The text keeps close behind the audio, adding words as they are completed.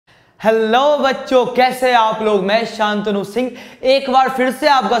Hello बच्चों, कैसे आप लोग। मैं शांतनु सिंह एक बार फिर से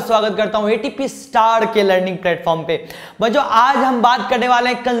आपका स्वागत करता हूं एटीपी स्टार के लर्निंग प्लेटफॉर्म पे। बच्चों आज हम बात करने वाले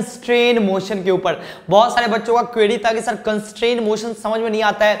हैं कंस्ट्रेंट मोशन के ऊपर। बहुत सारे बच्चों का क्वेरी था कि सर कंस्ट्रेंट मोशन समझ में नहीं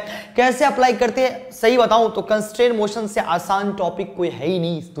आता है, कैसे अप्लाई करते हैं। सही बताऊं तो कंस्ट्रेंट मोशन से आसान टॉपिक कोई है ही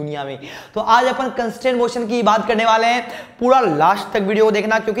नहीं इस दुनिया में। तो आज अपन कंस्ट्रेंट मोशन की बात करने वाले हैं। पूरा लास्ट तक वीडियो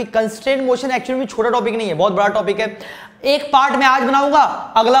देखना, क्योंकि कंस्ट्रेंट मोशन एक्चुअली में छोटा टॉपिक नहीं है, बहुत बड़ा टॉपिक है। एक पार्ट मैं आज बनाऊंगा,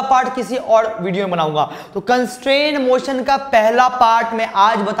 अगला पार्ट किसी और वीडियो में बनाऊंगा। तो कंस्ट्रेंट मोशन का पहला पार्ट मैं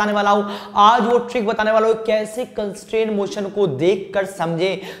आज बताने वाला हूं। आज वो ट्रिक बताने वाला हूं कैसे कंस्ट्रेंट मोशन को देखकर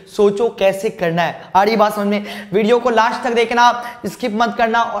समझे, सोचो कैसे करना है। आ रही बात समझ में। वीडियो को लास्ट तक देखना, स्किप मत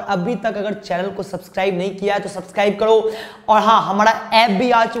करना। और अभी तक अगर चैनल को सब्सक्राइब नहीं किया है तो सब्सक्राइब करो। और हाँ, हमारा ऐप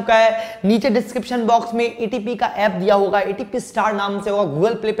भी आ चुका है, नीचे डिस्क्रिप्शन बॉक्स में एटीपी का ऐप दिया होगा, एटीपी स्टार नाम से होगा।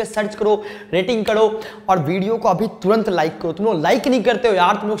 गूगल प्ले पे सर्च करो, रेटिंग करो और वीडियो को अभी तुरंत लाइक करो। तुम लोग लाइक नहीं करते हो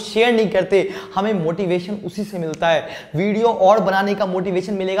यार, तुम लोग शेयर नहीं करते, हमें मोटिवेशन उसी से मिलता है। वीडियो और बनाने का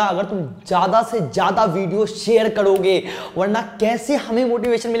मोटिवेशन मिलेगा अगर तुम ज्यादा से ज्यादा वीडियो शेयर करोगे, वरना कैसे हमें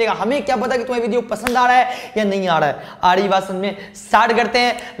मोटिवेशन मिलेगा। हमें क्या पता कि तुम्हें वीडियो पसंद आ रहा है या नहीं आ रहा है। आ रही बात समझ में। स्टार्ट करते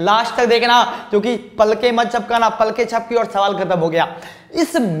हैं, लास्ट तक देखना, क्योंकि पलके मत झपकाना, पलके झपकी और सवाल खत्म हो गया।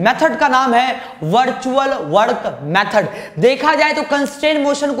 इस मेथड का नाम है वर्चुअल वर्क मेथड। देखा जाए तो कंस्ट्रेंट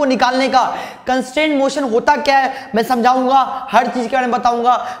मोशन को निकालने का, कंस्ट्रेंट मोशन होता क्या है मैं समझाऊंगा, हर चीज के बारे में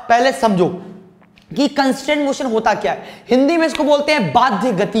बताऊंगा। पहले समझो कि कंस्ट्रेंट मोशन होता क्या है। हिंदी में इसको बोलते हैं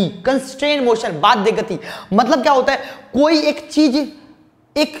बाध्य गति। कंस्ट्रेंट मोशन, बाध्य गति मतलब क्या होता है, कोई एक चीज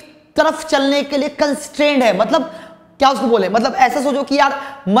एक तरफ चलने के लिए कंस्ट्रेंट है। मतलब क्या उसको बोले, मतलब ऐसा सोचो कि यार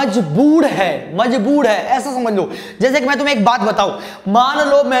मजबूर है, ऐसा समझ लो। जैसे कि मैं तुम्हें एक बात बताऊं, मान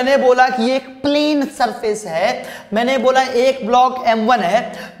लो मैंने बोला कि ये एक प्लेन सरफेस है, मैंने बोला एक ब्लॉक M1 है,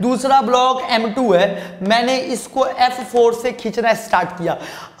 दूसरा ब्लॉक M2 है, मैंने इसको F4 से खींचना स्टार्ट किया।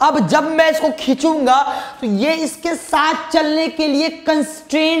 अब जब मैं इसको खींचूंगा तो ये इसके साथ चलने के लिए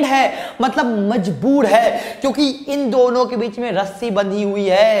कंस्ट्रेंट है, मतलब मजबूर है, क्योंकि इन दोनों के बीच में रस्सी बंधी हुई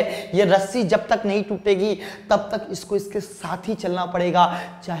है। ये रस्सी जब तक नहीं टूटेगी तब तक इसको इसके साथ ही चलना पड़ेगा,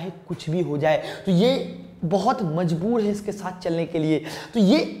 चाहे कुछ भी हो जाए। तो ये बहुत मजबूर है इसके साथ चलने के लिए। तो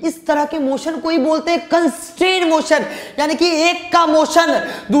ये इस तरह के मोशन को ही बोलते हैं कंस्ट्रेंट मोशन, यानी कि एक का मोशन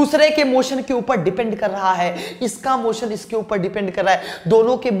दूसरे के मोशन के ऊपर डिपेंड कर रहा है, इसका मोशन इसके ऊपर डिपेंड कर रहा है।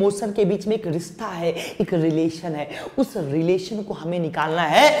 दोनों के मोशन के बीच में एक रिश्ता है, एक रिलेशन है। उस रिलेशन को हमें निकालना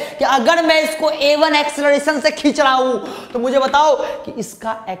है कि अगर मैं इसको A1 एक्सेलरेशन से खींच रहा हूं तो मुझे बताओ कि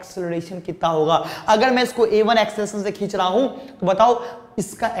इसका एक्सेलरेशन कितना होगा। अगर मैं इसको A1 एक्सेलरेशन से खींच रहा हूं तो बताओ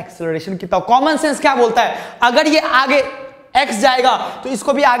इसका एक्सेलरेशन कितना। कॉमन सेंस क्या बोलता है, अगर ये आगे x जाएगा तो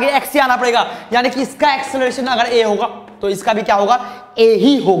इसको भी आगे x ही आना पड़ेगा, यानी कि इसका एक्सेलरेशन अगर a होगा तो इसका भी क्या होगा, a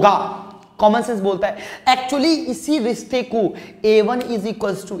ही होगा। कॉमन सेंस बोलता है। एक्चुअली इसी रिश्ते को A1 is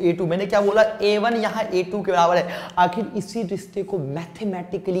equals to A2, मैंने क्या बोला, A1 यहाँ A2 के बराबर है। आखिर इसी रिश्ते को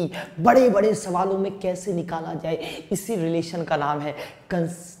मैथमेटिकली बड़े बड़े सवालों में कैसे निकाला जाए, इसी रिलेशन का नाम है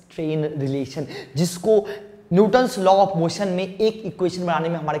कंस्ट्रेंट रिलेशन, जिसको न्यूटन्स लॉ ऑफ मोशन में एक इक्वेशन बनाने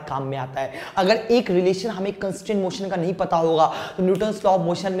में हमारे काम में आता है। अगर एक रिलेशन हमें कंस्ट्रेंट मोशन का नहीं पता होगा तो न्यूटन्स लॉ ऑफ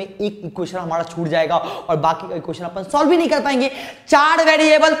मोशन में एक इक्वेशन हमारा छूट जाएगा और बाकी का इक्वेशन अपन सॉल्व भी नहीं कर पाएंगे। 4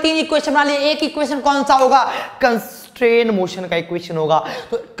 वेरिएबल 3 इक्वेशन बना लिए, एक इक्वेशन कौन सा होगा, कंस्ट्रेंट मोशन का इक्वेशन होगा।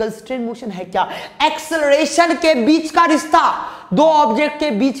 तो कंस्ट्रेंट मोशन है क्या, एक्सेलरेशन के बीच का रिश्ता, दो ऑब्जेक्ट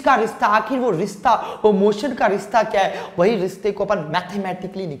के बीच का रिश्ता। आखिर वो रिश्ता, वो मोशन का रिश्ता क्या है, वही रिश्ते को अपन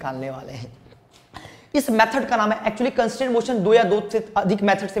मैथमेटिकली निकालने वाले हैं। इस मेथड का नाम है एक्चुअली कंस्ट्रेंट मोशन। 2 या 2 से अधिक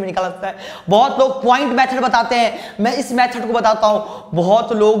मेथड से भी निकाला जाता है। बहुत लोग पॉइंट मेथड बताते हैं, मैं इस मेथड को बताता हूं।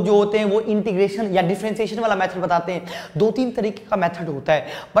 बहुत लोग जो होते हैं वो इंटीग्रेशन या डिफरेंशिएशन वाला मेथड बताते हैं। 2-3 तरीके का मेथड होता है,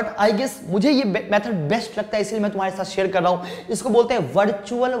 बट आई गेस मुझे ये मेथड बेस्ट लगता है, इसलिए मैं तुम्हारे साथ शेयर कर रहा हूं। इसको बोलते हैं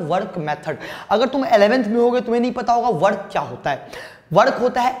वर्चुअल वर्क मेथड। अगर तुम 11th में होगे तुम्हें नहीं पता होगा वर्क क्या होता है। वर्क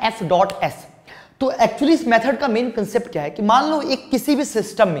होता है F.S। तो एक्चुअली इस मेथड का मेन कंसेप्ट क्या है कि मान लो एक किसी भी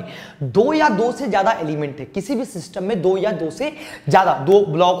सिस्टम में 2 या 2 से ज्यादा एलिमेंट है, किसी भी सिस्टम में 2 या 2 से ज्यादा, 2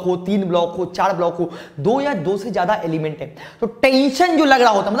 ब्लॉक हो, 3 ब्लॉक हो, 4 ब्लॉक हो, 2 या 2 से ज्यादा एलिमेंट है। तो टेंशन जो लग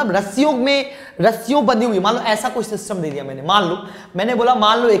रहा होता है, मतलब रस्सियों बंधी हुई, मान लो ऐसा कोई सिस्टम दे दिया मैंने बोला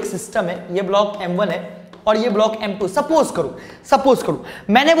मान लो एक सिस्टम है, ये ब्लॉक M1 है और ये ब्लॉक M2। सपोज करो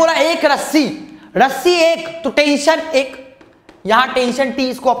मैंने बोला एक रस्सी एक, तो टेंशन एक, यहां टेंशन T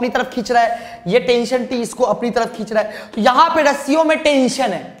इसको अपनी तरफ खींच रहा है, ये टेंशन T इसको अपनी तरफ खींच रहा है। तो यहां पे रस्सियों में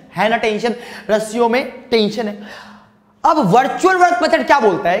टेंशन है ना, टेंशन, रस्सियों में टेंशन है। अब वर्चुअल वर्क मेथड क्या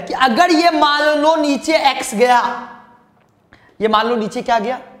बोलता है कि अगर ये मान लो नीचे x गया, ये मान लो नीचे क्या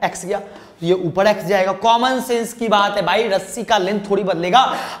गया, x गया, तो ये ऊपर x जाएगा। कॉमन सेंस की बात है भाई, रस्सी का लेंथ थोड़ी बदलेगा,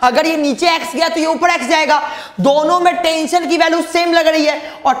 अगर ये नीचे x गया तो ये ऊपर x जाएगा। दोनों में टेंशन की वैल्यू सेम लग रही है,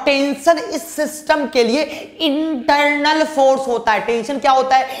 और टेंशन इस सिस्टम के लिए इंटरनल फोर्स होता है। टेंशन क्या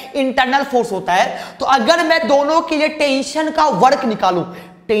होता है? इंटरनल फोर्स होता है। तो अगर मैं दोनों के लिए टेंशन का वर्क निकालूं,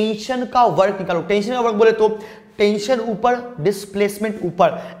 टेंशन का वर्क बोले तो टेंशन ऊपर, डिस्प्लेसमेंट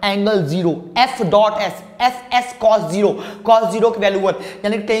ऊपर, angle zero, F dot S, F S cos zero की वैल्यू 1,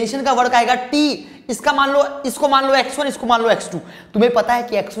 यानी टेंशन का वर्क आएगा टी। इसको मान लो x1, इसको मान लो x2। तुम्हें पता है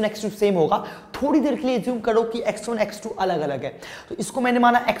कि x1 x2 सेम होगा, थोड़ी देर के लिए एज्यूम करो कि x1 x2 अलग अलग है, तो इसको मैंने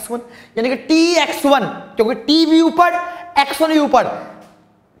माना x1, यानी कि t x1, क्योंकि t भी ऊपर x1 भी ऊपर,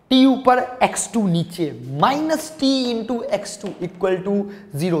 t ऊपर x2 नीचे, minus t into x2 equal to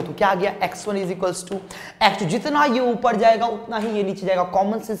 0। तो क्या आ गया? x1 is equals to x2। जितना ये ऊपर जाएगा उतना ही ये नीचे जाएगा।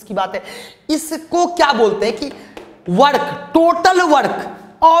 कॉमन सेंस की बात है। इसको क्या बोलते हैं कि work, total work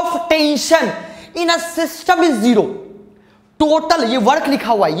of tension in a system is 0। Total, ये वर्क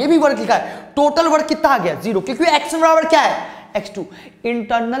लिखा हुआ है, ये भी वर्क लिखा है, टोटल वर्क कितना आ गया? 0, क्योंकि x1 बराबर क्या है? x2।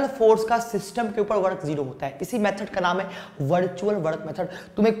 इंटरनल फोर्स का सिस्टम के ऊपर वर्क 0 होता है। इसी मेथड का नाम है वर्चुअल वर्क मेथड।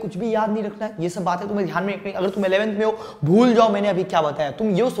 तुम्हें कुछ भी याद नहीं रखना है, ये सब बातें तुम्हें ध्यान में रखनी। अगर तुम 11th में हो, भूल जाओ मैंने अभी क्या बताया। तुम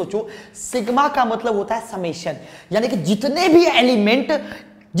ये सोचो, सिग्मा का मतलब होता है समेशन, यानी कि जितने भी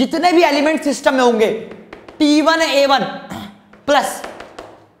एलिमेंट सिस्टम में होंगे, T1 A1 plus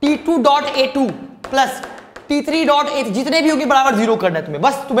T2 dot A2 plus T3 dot A, जितने भी होंगे बराबर 0 करना है तुम्हें,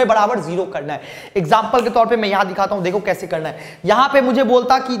 बस तुम्हें बराबर 0 करना है। एग्जांपल के तौर पे मैं यहां दिखाता हूं, देखो कैसे करना है। यहां पे मुझे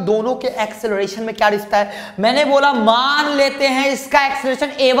बोलता कि दोनों के एक्सेलरेशन में क्या रिश्ता है। मैंने बोला मान लेते हैं इसका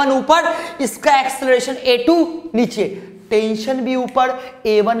एक्सेलरेशन A1 ऊपर, इसका एक्सेलरेशन A2 नीचे, टेंशन भी ऊपर,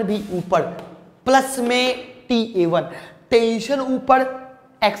 A1 भी ऊपर, प्लस में TA1, टेंशन ऊपर,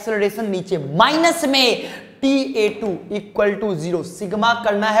 एक्सेलरेशन नीचे, माइनस में TA2 इक्वल टू 0। सिग्मा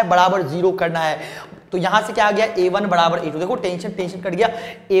करना है बराबर 0 करना है। तो यहां से क्या आ गया? A1 बराबर A2। देखो टेंशन कट गया,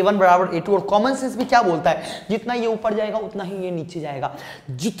 A1 बराबर A2। और कॉमन सेंस भी क्या बोलता है? जितना ये ऊपर जाएगा उतना ही ये नीचे जाएगा।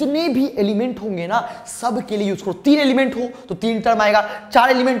 जितने भी एलिमेंट होंगे ना, सब के लिए यूज करो। 3 एलिमेंट हो तो 3 टर्म आएगा, 4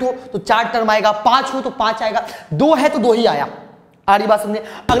 एलिमेंट हो तो 4 टर्म आएगा, 5 हो तो 5 आएगा, 2 है तो 2 ही आया। आ रही बात समझे?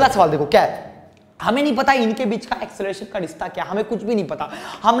 अगला सवाल देखो क्या है। हमें नहीं पता इनके बीच का एक्सेलरेशन का रिश्ता क्या, हमें कुछ भी नहीं पता।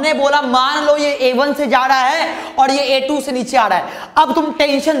 हमने बोला मान लो ये A1 से जा रहा है और ये A2 से नीचे आ रहा है। अब तुम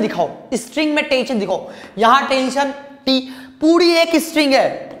टेंशन दिखाओ, स्ट्रिंग में टेंशन दिखाओ। यहां टेंशन T, पूरी एक स्ट्रिंग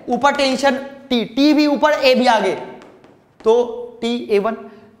है, ऊपर टेंशन T भी ऊपर, A भी आगे, तो TA1,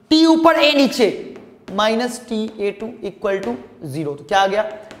 T ऊपर A नीचे, माइनस TA2 इक्वल टू 0। तो क्या आ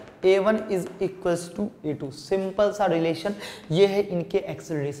गया? A1 is equals to A2। Simple सा रिलेशन, ये है इनके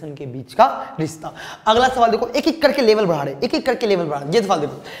एक्सेलरेशन के बीच का रिश्ता। अगला सवाल देखो, एक एक करके लेवल बढ़ा रहे, एक एक करके लेवल बढ़ा रहे। ये सवाल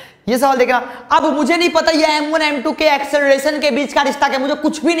देखो, ये सवाल देखना। अब मुझे नहीं पता ये M1 M2 के एक्सेलरेशन के बीच का रिश्ता क्या, मुझे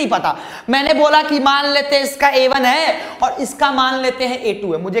कुछ भी नहीं पता। मैंने बोला कि मान लेते हैं इसका A1 है और इसका मान लेते हैं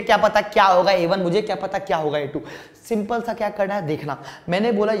A2 है। मुझे क्या पता क्या होगा A1, मुझे क्या पता क्या होगा A2। सिंपल सा क्या करना है देखना।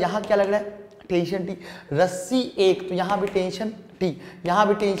 मैंने बोला यहां क्या लग रहा है? टेंशन T, रस्सी एक, तो यहां भी टेंशन T, यहां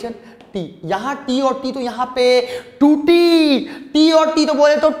भी टेंशन T, यहां T और T, तो यहां पे 2T, T और T तो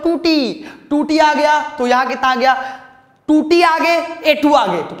बोले तो 2T आ गया, तो यहां कितना आ गया? 2T आगे, A2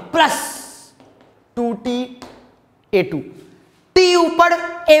 आगे, तो प्लस 2T A2, T ऊपर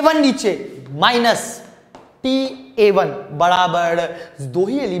A1 नीचे, माइनस TA1 बराबर 2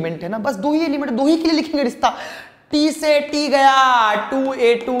 ही एलिमेंट है ना, बस 2 ही एलिमेंट, 2 ही के लिए लिखेंगे रिश्ता। T से T गया,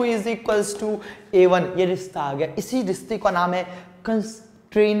 2A2 is equals to A1, ये रिश्ता आ गया। इसी रिश्ते का नाम है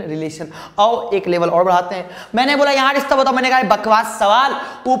कंस्ट्रेंट रिलेशन। आओ एक लेवल और बढ़ाते हैं। मैंने बोला यहां रिश्ता बताओ, मैंने कहा बकवास सवाल।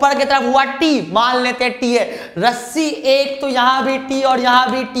 ऊपर की तरफ हुआ T, मान लेते हैं T है, रस्सी एक, तो यहां भी T और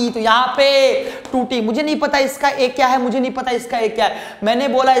यहां भी T, तो यहां पे 2T। मुझे नहीं पता इसका A क्या है, मुझे नहीं पता इसका A क्या है। मैंने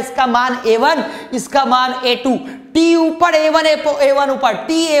बोला इसका मान A1, इसका मान A2, T ऊपर A1 ऊपर,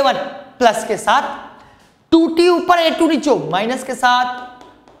 TA1 प्लस के साथ, 2T ऊपर A2 नीचे, माइनस के साथ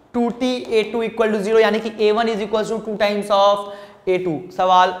 2T A2 इक्वल टू 0, यानी कि A1 is equal to 2 times of A2।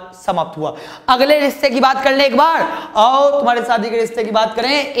 सवाल समाप्त हुआ। अगले रिश्ते की बात कर ले एक बार, और तुम्हारे शादी के रिश्ते की बात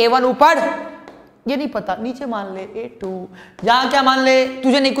करें। A1 ऊपर, ये नहीं पता, नीचे मान ले A2, यहां क्या मान ले,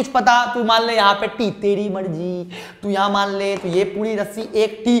 तुझे नहीं कुछ पता, तू मान ले यहाँ पे T, तेरी मर्जी। तू यहां मान ले, तो ये पूरी रस्सी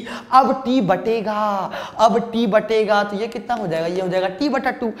एक T, अब T बटेगा, तो ये कितना हो जाएगा? ये हो जाएगा T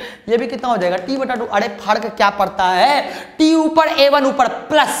बटा 2, ये भी कितना हो जाएगा? T बटा 2। अरे फर्क क्या पड़ता है? T ऊपर A1 ऊपर,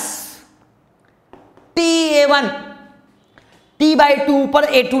 प्लस TA1, T बाई 2 ऊपर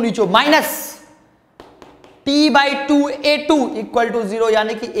A2 नीचे, minus T/2 A2 equal to 0,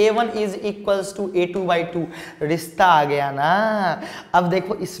 यानी कि A1 is equals to A2/2। रिश्ता आ गया ना। अब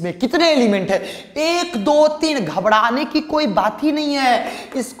देखो इसमें कितने एलिमेंट है, 1 2 3, घबराने की कोई बात ही नहीं है।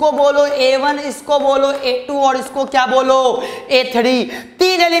 इसको बोलो A1, इसको बोलो A2 और इसको क्या बोलो A3।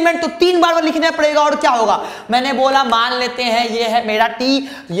 3 एलिमेंट तो 3 बार लिखना पड़ेगा। और क्या होगा, मैंने बोला मान लेते हैं ये है मेरा T,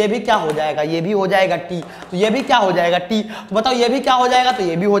 ये भी क्या हो जाएगा, ये भी हो जाएगा T, तो ये भी क्या हो जाएगा T, तो बताओ ये भी क्या हो जाएगा, तो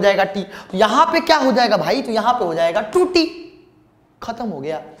ये भी हो जाएगा T। तो यहां पे क्या हो जाएगा भाई, तो यहां पे हो जाएगा 2T। खत्म हो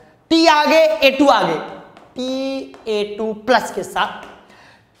गया। T आगे A2 आगे, T A2 प्लस के साथ,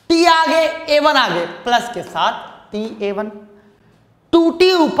 T आगे A1 आगे प्लस के साथ T A1,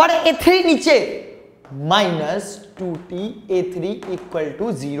 2T ऊपर A3 नीचे minus 2T A3 equal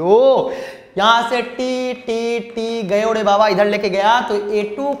to 0। यहां से T गए ओरे बाबा इधर लेके गया, तो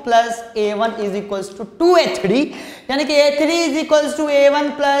A2 plus A1 is equal to 2A3, यानी कि A3 is equal to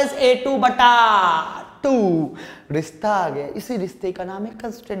A1 plus A2 बटा 2। रिश्ता आ गया। इसी रिश्ते का नाम है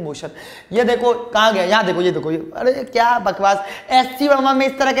कंस्ट्रेंट मोशन। ये देखो कहां गया, यहां देखो, ये देखो, अरे क्या बकवास। SC वर्मा में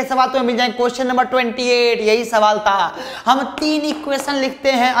इस तरह के सवाल तो मिल जाएंगे। क्वेश्चन नंबर 28 यही सवाल था। हम 3 इक्वेशन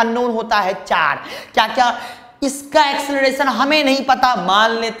लिखते हैं, अननोन होता है 4। क्या क्या, इसका एक्सेलरेशन हमें नहीं पता,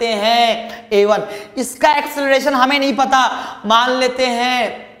 मान लेते हैं A1। इसका एक्सेलरेशन हमें नहीं पता, मान लेते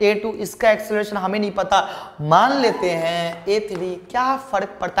हैं A2। इसका एक्सेलरेशन हमें नहीं पता, मान लेते हैं A3। क्या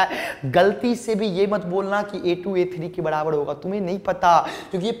फर्क पड़ता है। गलती से भी ये मत बोलना कि A2 A3 के बराबर होगा, तुम्हें नहीं पता,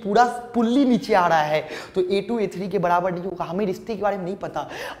 क्योंकि ये पूरा पुल्ली नीचे आ रहा है, तो A2 A3 के बराबर नहीं होगा। हमें रिश्ते के बारे में नहीं पता।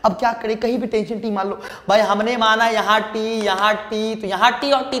 अब क्या करें, कहीं भी टेंशन T मान लो भाई, हमने माना यहाँ T, यहाँ T, तो यहाँ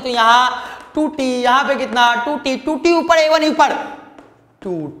T और T, तो यहाँ 2T, यहाँ पे कितना 2T ऊपर A1 ऊपर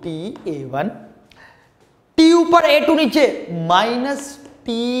 2T A1, T ऊपर A2 नीचे माइनस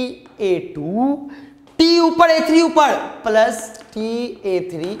T A2, T ऊपर A3 ऊपर plus T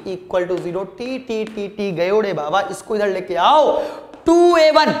A3 equal to 0। T गए रे बाबा, इसको इधर लेके आओ, 2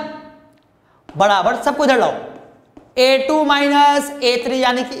 A1 बराबर, सबको इधर लाओ, A2 माइनस A3,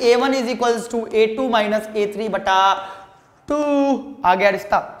 यानी कि A1 is equal to A2 minus A3 बटा 2। आ गया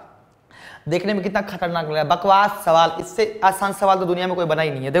रिश्ता। देखने में कितना खतरनाक लग रहा है, बकवास सवाल। इससे आसान सवाल तो दुनिया में कोई बना ही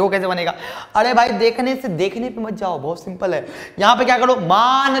नहीं है। देखो कैसे बनेगा। अरे भाई देखने पे मत जाओ, बहुत सिंपल है। यहां पे क्या करो,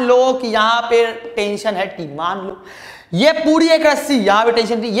 मान लो कि यहां पे टेंशन है T, मान लो ये पूरी एक रस्सी, यहां भी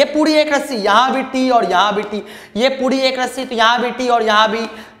टेंशन T, ये पूरी एक रस्सी, यहां भी T और यहां भी T, ये पूरी एक रस्सी, तो यहां भी T और यहां भी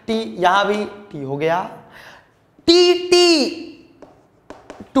T, यहां भी T हो गया। T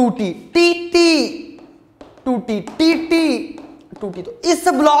 2T, T 2T, तो इस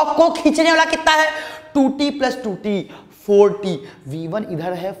ब्लॉक को खींचने वाला कितना है, 2T plus 2T 4T। V1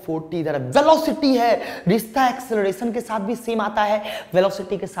 इधर है, 4T इधर है। वेलोसिटी है, रिश्ता एक्सेलरेशन के साथ भी सेम आता है,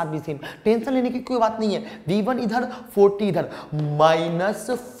 वेलोसिटी के साथ भी सेम। टेंशन लेने की कोई बात नहीं है। V1 इधर, 4T इधर, minus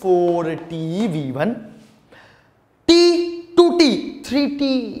 4T V1, T 2T 3T,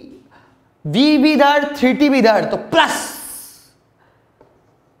 V भी इधर, 3T भी इधर, तो प्लस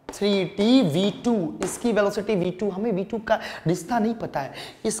 3T V2। इसकी वेलोसिटी V2, हमें V2 का रिश्ता नहीं पता है।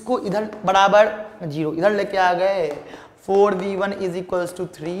 इसको इधर बराबर 0 इधर लेके आ गए, 4V1 is equals to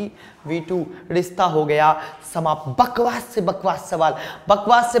 3V2। रिश्ता हो गया समाप्त। बकवास से बकवास सवाल,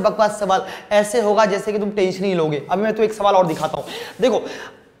 बकवास से बकवास सवाल ऐसे होगा जैसे कि तुम टेंशन ही लोगे। अभी मैं तो एक सवाल और दिखाता हूं। देखो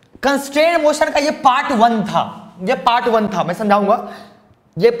कंस्ट्रेंट मोशन का ये पार्ट 1 था, ये पार्ट 1 था, मैं समझाऊंगा।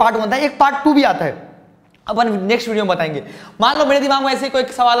 ये पार्ट 1 था, एक पार्ट 2 भी आता है, अपन नेक्स्ट वीडियो में बताएंगे। मान लो मेरे दिमाग में ऐसे कोई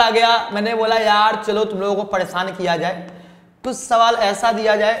सवाल आ गया, मैंने बोला यार चलो तुम लोगों को परेशान किया जाए, कुछ सवाल ऐसा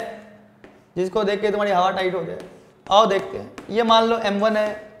दिया जाए जिसको देख के तुम्हारी हवा टाइट हो जाए। आओ देखते हैं। ये मान लो M1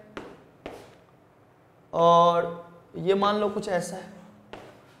 है और ये मान लो कुछ ऐसा है,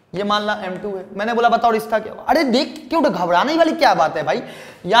 ये मान लो M2 है। मैंने बोला बताओ रिश्ता क्या हुआ। अरे देख क्यों, घबराने वाली क्या बात है भाई।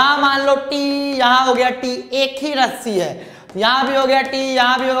 यहां मान लो T, यहां हो गया T, एक ही रस्सी है, यहां भी हो गया T,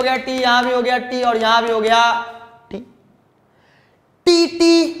 यहां भी हो गया T, यहां भी हो गया T और यहां भी हो गया T। T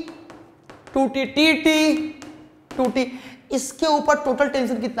 2T, इसके ऊपर टोटल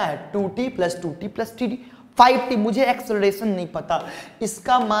टेंशन कितना है, 2T plus 2T plus TD 5T। मुझे एक्सेलरेशन नहीं पता,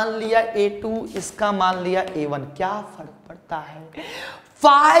 इसका मान लिया A2, इसका मान लिया A1, क्या फर्क पड़ता है।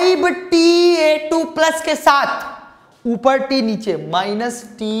 5T A2 प्लस के साथ ऊपर T नीचे minus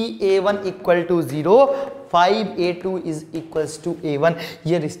T A1 equal to 0, 5A2 is equals to A1।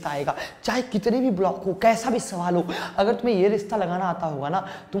 ये रिश्ता आएगा चाहे कितने भी ब्लॉक हो, कैसा भी सवाल हो। अगर तुम्हें ये रिश्ता लगाना आता होगा ना,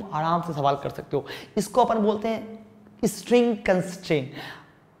 तुम आराम से सवाल कर सकते हो। इसको अपन बोलते हैं स्ट्रिंग कंस्ट्रेंट।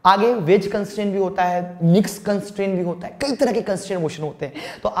 आगे वेज कंस्ट्रेंट भी होता है, मिक्स कंस्ट्रेंट भी होता है, कई तरह के कंस्ट्रेंट मोशन होते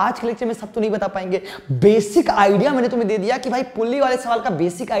हैं। तो आज के लेक्चर में सब तो नहीं बता पाएंगे, बेसिक आइडिया मैंने तुम्हें दे दिया कि भाई पुल्ली वाले सवाल का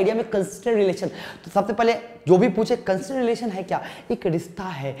बेसिक आइडिया में कंस्ट्रेंट रिलेशन। तो सबसे पहले जो भी पूछे कंस्ट्रेंट रिलेशन है क्या, एक रिश्ता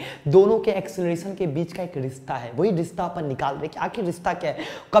है, दोनों के एक्सेलरेशन के बीच का एक रिश्ता है, वही रिश्ता अपन निकाल रहे कि आखिर रिश्ता क्या है।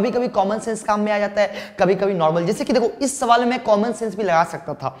 कभी कभी कॉमन सेंस काम में आ जाता है, कभी कभी नॉर्मल। जैसे कि देखो इस सवाल में मैं कॉमन सेंस भी लगा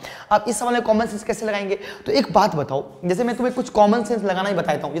सकता था, अब इस सवाल में कॉमन सेंस कैसे लगाएंगे। तो एक बात बताओ, जैसे मैं तुम्हें कुछ कॉमन सेंस लगाना ही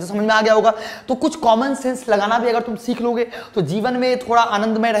बताता हूँ, ये तो समझ में आ गया होगा। तो कुछ कॉमन सेंस लगाना भी अगर तुम सीख लोगे तो जीवन में थोड़ा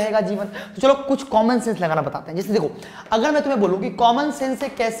आनंदमय रहेगा जीवन। तो चलो कुछ कॉमन सेंस लगाना बताते हैं। जैसे देखो अगर मैं तुम्हें बोलूं कि कॉमन सेंस से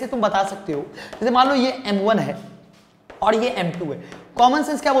कैसे तुम बता सकते हो, जैसे मान लो ये m1 है और ये m2 है। कॉमन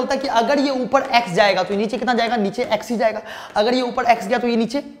सेंस क्या बोलता है कि अगर ये ऊपर x जाएगा तो ये नीचे कितना जाएगा, नीचे x ही जाएगा। अगर ये ऊपर x गया तो ये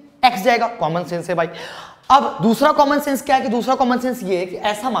नीचे x जाएगा। कॉमन सेंस है भाई। अब दूसरा कॉमन सेंस क्या है कि दूसरा कॉमन सेंस ये है कि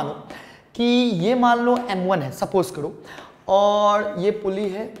ऐसा मानो कि ये मान लो m1 है सपोज करो, और ये पुली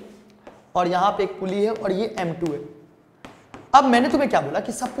है और यहाँ पे एक पुली है और ये m2 है। अब मैंने तुम्हें क्या बोला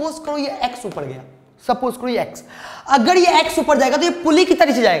कि सपोज करो ये x ऊपर गया, सपोज करो ये x, अगर ये x ऊपर जाएगा तो ये पुली की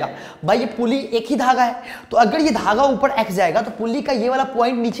तरह से जाएगा। भाई ये पुली एक ही धागा है, तो अगर ये धागा ऊपर x जाएगा तो पुली का ये वाला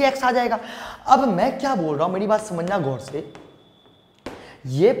पॉइंट नीचे x आ जाएगा। अब मैं क्या बोल रहा हूं, मेरी बात समझना गौर से,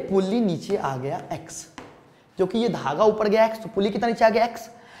 ये पुली नीचे आ गया x, क्योंकि ये धागा ऊपर गया x तो पुली कितना नीचे आ गया x।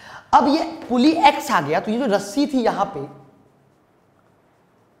 अब ये पुली x आ गया तो ये जो रस्सी थी यहां पे,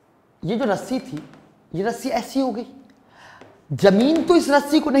 ये जो रस्सी थी, ये रस्सी ऐसी हो गई, जमीन तो इस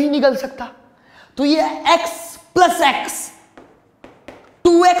रस्सी को नहीं निगल सकता, तो ये x प्लस x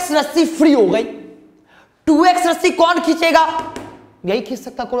 2x रस्सी फ्री हो गई। 2x रस्सी कौन खींचेगा, यही खींच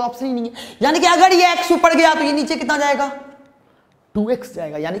सकता, कोई ऑप्शन ही नहीं है। यानी कि अगर ये x ऊपर गया तो ये नीचे कितना जाएगा, 2x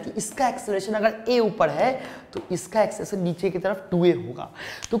जाएगा। यानी कि इसका एक्सेलरेशन अगर a ऊपर है तो इसका एक्सेलरेशन नीचे की तरफ 2a होगा।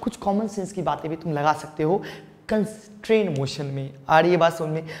 तो कुछ कॉमन सेंस की बातें भी तुम लगा सकते हो कंस्ट्रेंट मोशन में। आ रही है बात समझ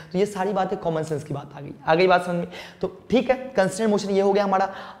में? तो ये सारी बातें कॉमन सेंस की बात आ गई बात समझ में? तो ठीक है, कंस्ट्रेंट मोशन ये हो गया हमारा।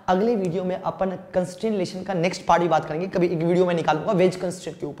 अगले वीडियो में अपन कंस्ट्रेंट रिलेशन का नेक्स्ट पार्ट भी बात करेंगे। कभी एक वीडियो में निकालूंगा वेज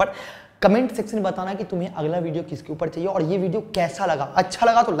कंस्ट्रेंट के ऊपर। कमेंट सेक्शन में बताना कि तुम्हें अगला वीडियो किसके ऊपर चाहिए और ये वीडियो कैसा लगा। अच्छा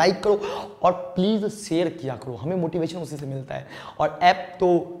लगा तो लाइक करो और प्लीज शेयर किया करो, हमें मोटिवेशन उसी से मिलता है। और ऐप तो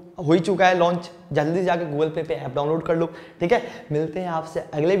हो ही चुका है लॉन्च, जल्दी जाके गूगल पे ऐप डाउनलोड कर लो। ठीक है, मिलते हैं आपसे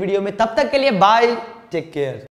अगले वीडियो में, तब तक के लिए बाय, टेक केयर।